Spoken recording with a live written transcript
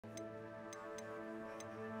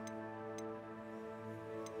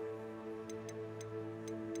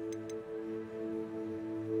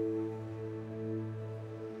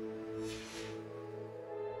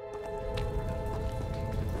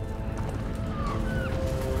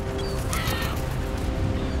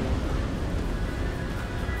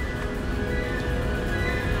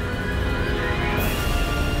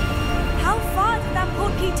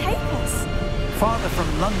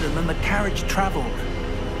carriage travelled.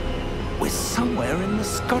 We're somewhere in the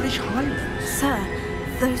Scottish Highlands. Sir,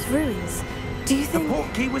 those ruins, do you think... The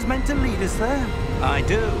portkey was meant to lead us there? I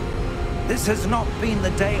do. This has not been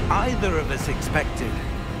the day either of us expected.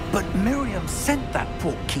 But Miriam sent that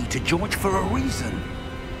portkey to George for a reason.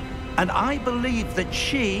 And I believe that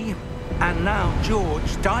she, and now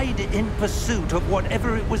George, died in pursuit of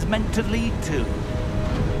whatever it was meant to lead to.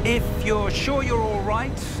 If you're sure you're all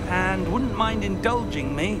right, and wouldn't mind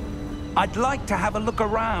indulging me, I'd like to have a look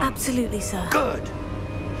around. Absolutely, sir. Good.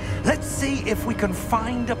 Let's see if we can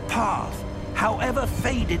find a path, however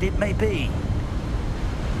faded it may be.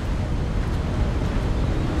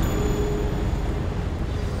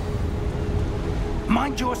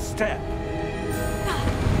 Mind your step.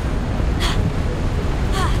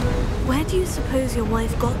 Where do you suppose your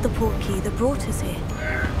wife got the portkey that brought us here?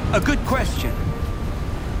 A good question.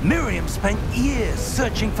 Miriam spent years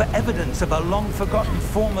searching for evidence of a long-forgotten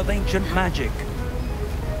form of ancient magic.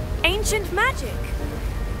 Ancient magic?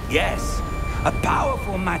 Yes, a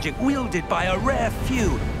powerful magic wielded by a rare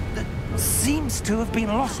few that seems to have been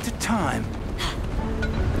lost to time.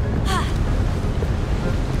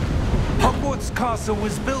 Hogwarts Castle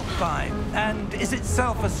was built by, and is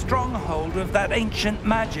itself a stronghold of that ancient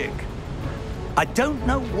magic. I don't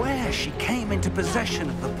know where she came into possession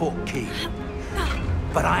of the portkey,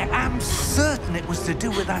 but I am certain it was to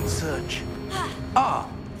do with that search. Ah,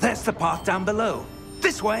 there's the path down below.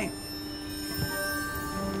 This way.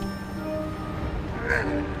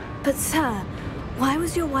 But sir, why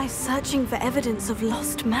was your wife searching for evidence of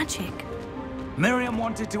lost magic? Miriam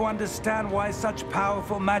wanted to understand why such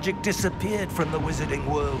powerful magic disappeared from the wizarding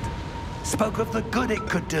world. Spoke of the good it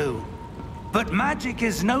could do. But magic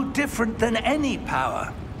is no different than any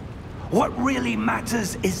power. What really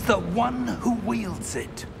matters is the one who wields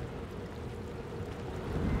it.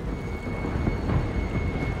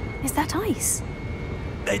 Is that ice?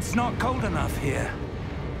 It's not cold enough here.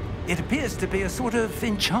 It appears to be a sort of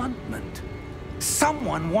enchantment.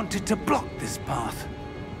 Someone wanted to block this path.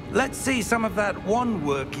 Let's see some of that wand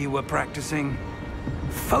work you were practicing.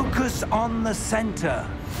 Focus on the center.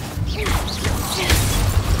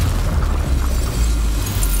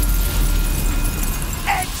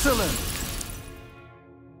 Excellent!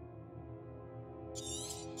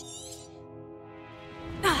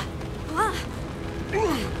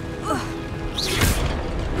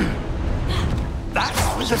 That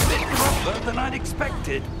was a bit rougher than I'd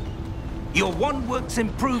expected. Your wand work's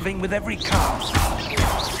improving with every cast.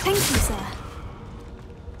 Thank you, sir.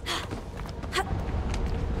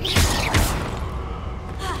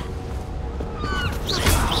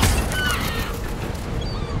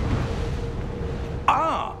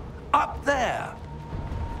 Ah, up there.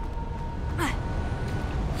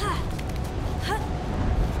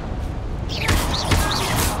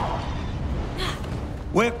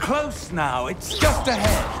 We're close now. It's just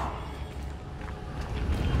ahead.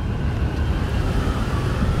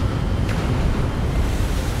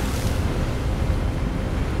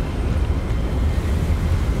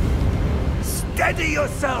 Steady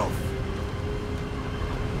yourself!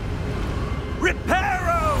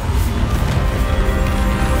 Reparo!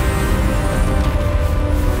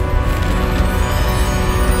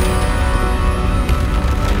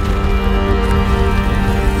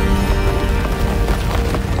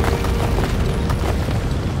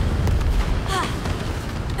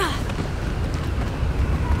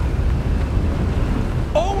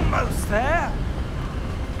 Almost there!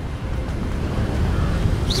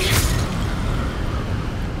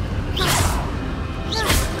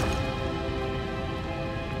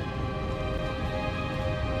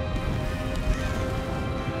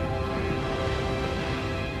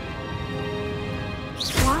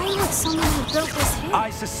 I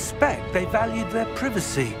suspect they valued their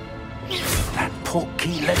privacy. That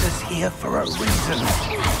portkey led us here for a reason.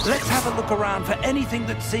 Let's have a look around for anything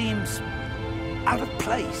that seems out of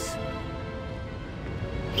place.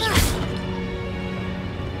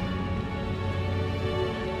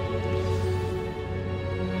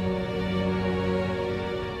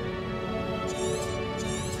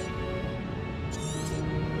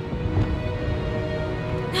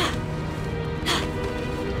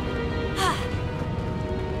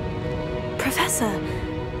 Professor,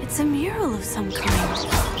 it's a mural of some kind.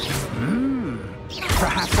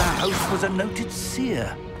 Perhaps our host was a noted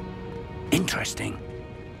seer. Interesting.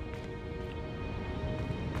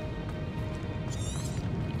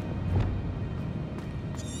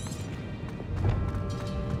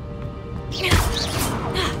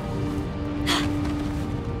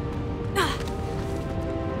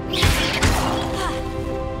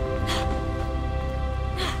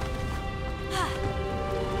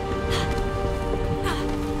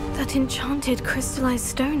 That enchanted crystallized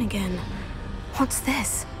stone again. What's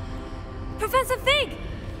this? Professor Fig!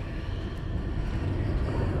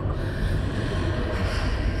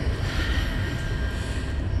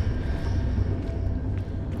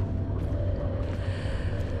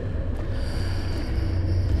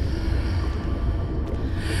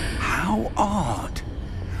 How odd.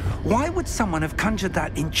 Why would someone have conjured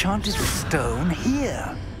that enchanted stone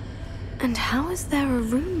here? And how is there a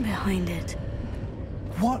room behind it?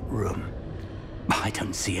 What room? I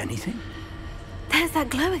don't see anything. There's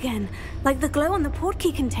that glow again, like the glow on the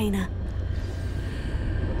portkey container.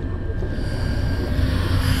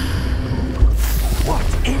 What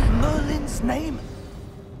in Merlin's name?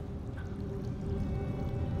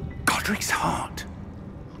 Godric's heart.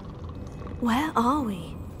 Where are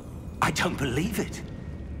we? I don't believe it.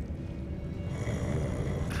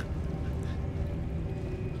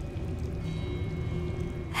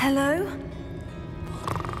 Hello?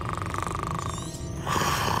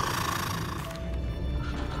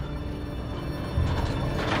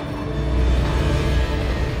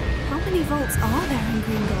 How many vaults are there in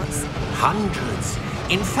Gringotts? Hundreds.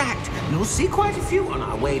 In fact, you'll see quite a few on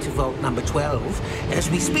our way to vault number 12. As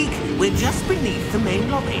we speak, we're just beneath the main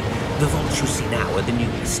lobby. The vaults you see now are the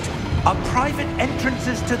newest. Are private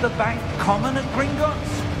entrances to the bank common at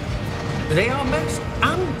Gringotts? They are most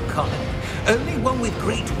uncommon. Only one with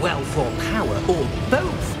great wealth or power, or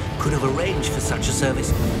both, could have arranged for such a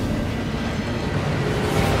service.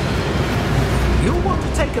 You'll want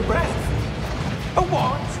to take a breath. A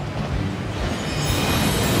what?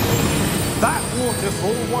 That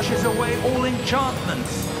waterfall washes away all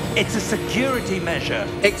enchantments. It's a security measure.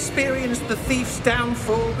 Experienced the thief's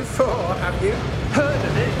downfall before, have you? Heard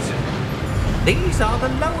of it? These are the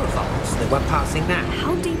lower vaults that we're passing now.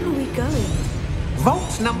 How deep are we going?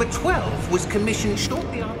 Vault number 12 was commissioned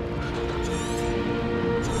shortly after.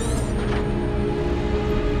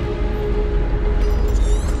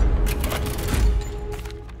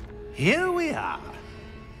 Here we are.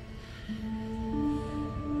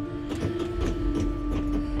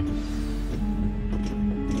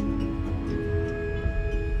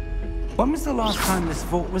 When was the last time this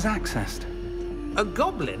vault was accessed? A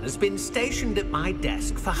goblin has been stationed at my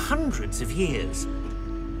desk for hundreds of years.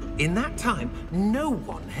 In that time, no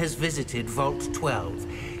one has visited Vault 12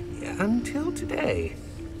 until today.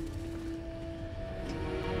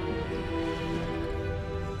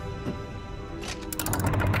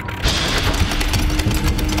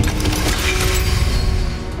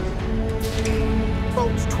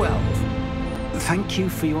 Vault 12. Thank you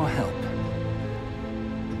for your help.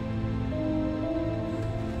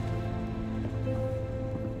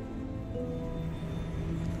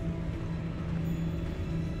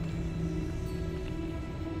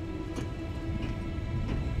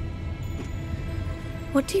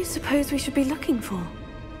 What do you suppose we should be looking for?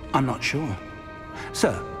 I'm not sure.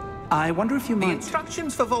 Sir, I wonder if you The might...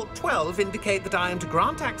 instructions for Vault 12 indicate that I am to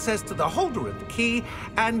grant access to the holder of the key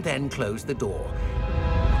and then close the door.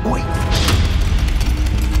 Wait!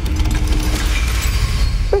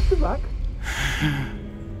 Best of luck.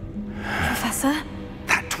 Professor?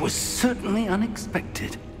 That was certainly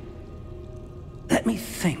unexpected. Let me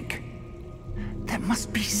think. There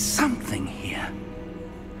must be something here.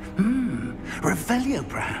 Revelio,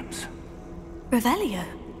 perhaps? Revelio?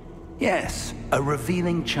 Yes, a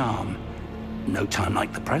revealing charm. No time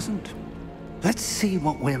like the present. Let's see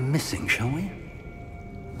what we're missing, shall we?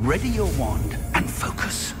 Ready your wand and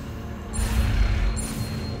focus.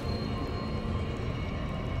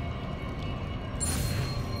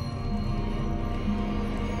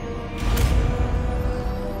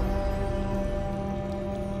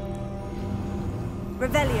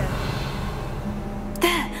 Revelio.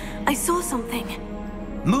 There! I saw something.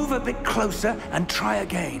 Move a bit closer and try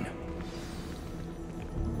again.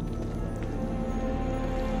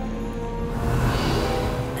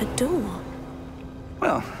 A door.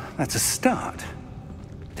 Well, that's a start.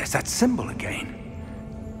 There's that symbol again.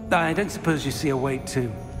 I don't suppose you see a way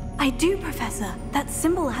to... I do, Professor. That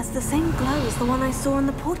symbol has the same glow as the one I saw in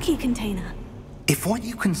the portkey container. If what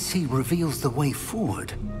you can see reveals the way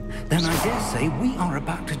forward, then I dare say we are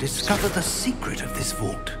about to discover the secret of this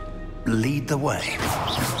vault. Lead the way.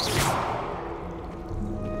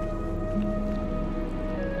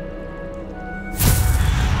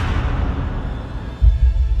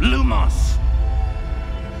 Lumos!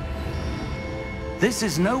 This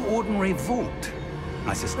is no ordinary vault.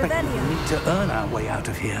 I suspect Revelio. we need to earn our way out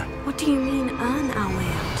of here. What do you mean, earn our way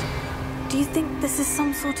out? Do you think this is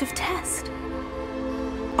some sort of test?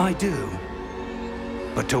 I do.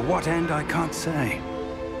 But to what end, I can't say.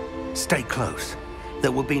 Stay close.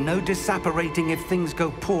 There will be no disapparating if things go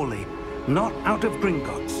poorly. Not out of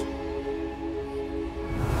Gringotts.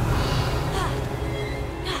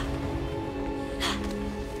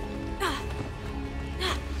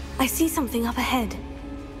 I see something up ahead.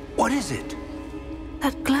 What is it?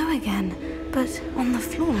 That glow again, but on the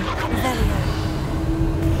floor. Velio.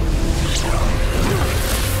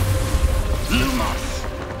 Lumos!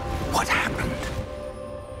 What happened?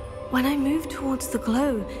 When I moved towards the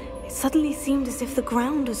glow, it suddenly seemed as if the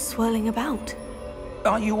ground was swirling about.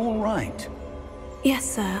 Are you all right? Yes,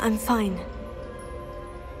 sir, I'm fine.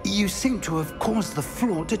 You seem to have caused the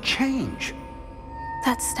floor to change.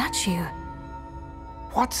 That statue.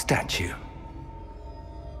 What statue?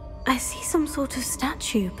 I see some sort of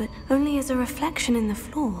statue, but only as a reflection in the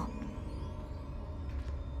floor.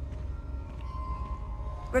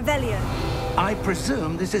 Revelio. I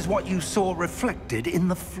presume this is what you saw reflected in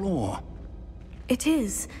the floor. It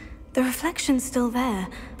is. The reflection's still there,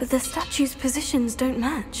 but the statue's positions don't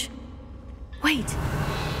match. Wait.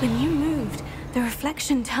 When you moved, the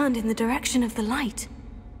reflection turned in the direction of the light.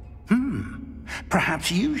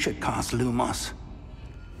 Perhaps you should cast Lumos.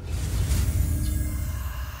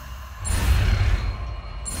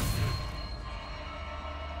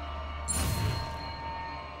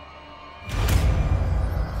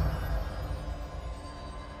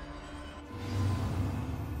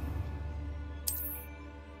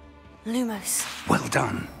 Lumos. Well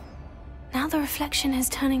done. Now the reflection is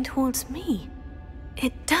turning towards me.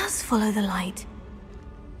 It does follow the light.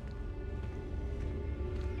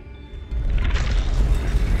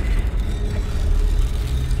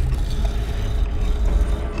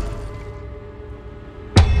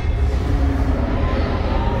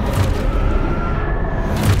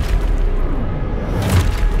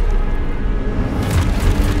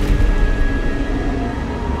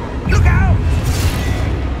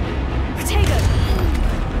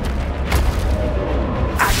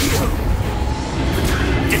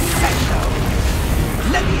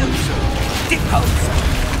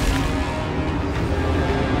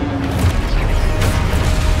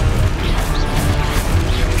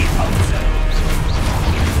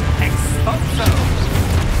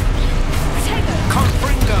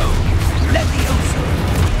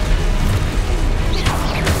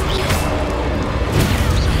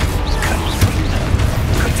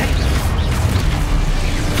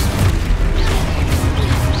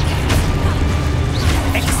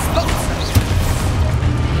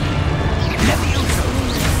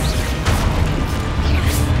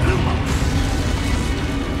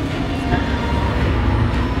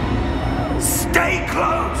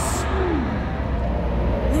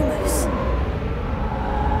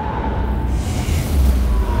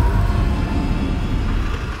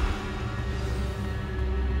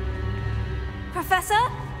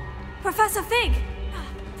 Professor Fig!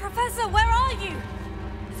 Professor, where are you?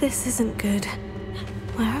 This isn't good.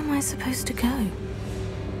 Where am I supposed to go?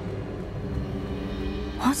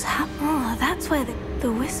 What's happening? Oh, that's where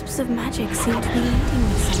the wisps of magic seem to be leading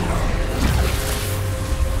me somewhere.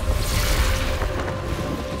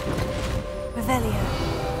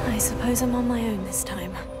 Revelio. I suppose I'm on my own this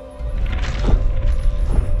time.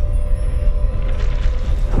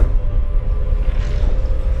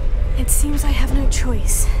 It seems I have no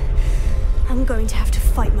choice. I'm going to have to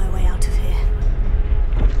fight my way out of here.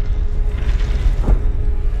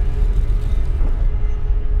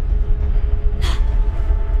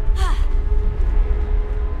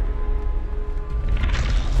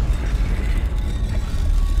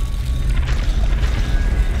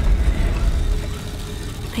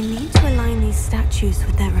 I need to align these statues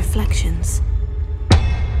with their reflections.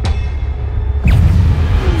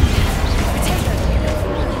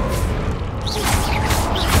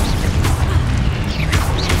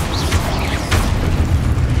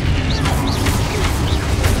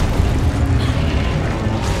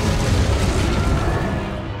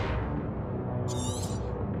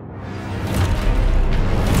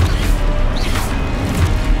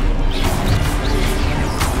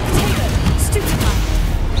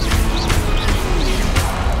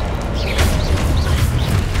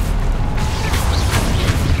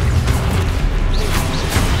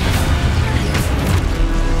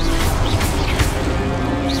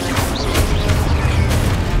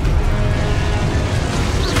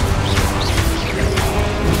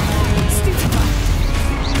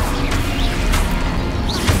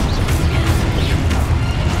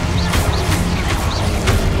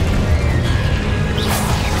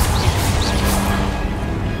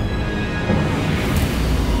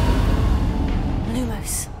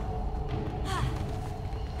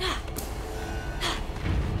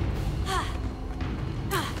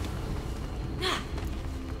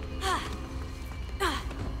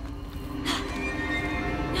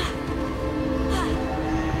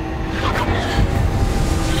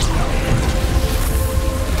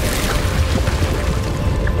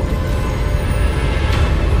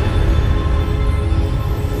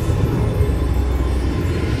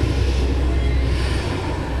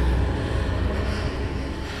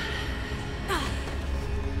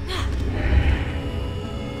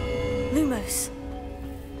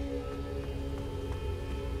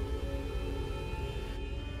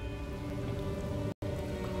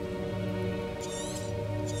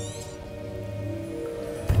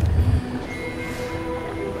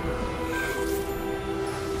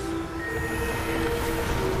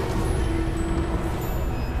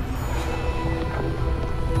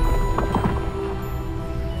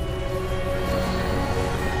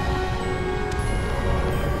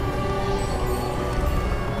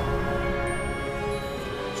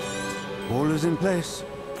 is in place.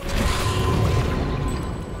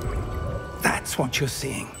 That's what you're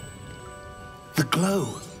seeing. The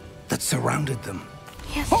glow that surrounded them.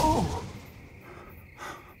 Yes. Oh!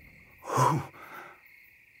 Oh.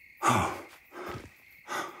 Oh.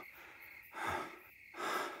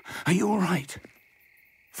 Are you all right?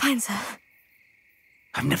 Fine, sir.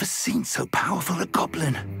 I've never seen so powerful a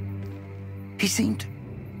goblin. He seemed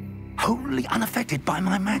wholly unaffected by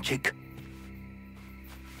my magic.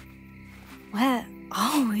 Where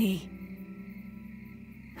are we?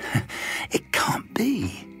 It can't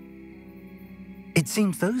be. It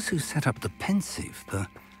seems those who set up the pensive, the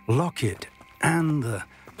locket, and the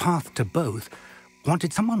path to both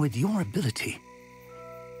wanted someone with your ability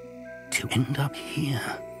to end up here.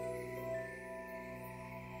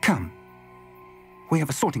 Come. We have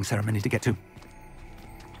a sorting ceremony to get to.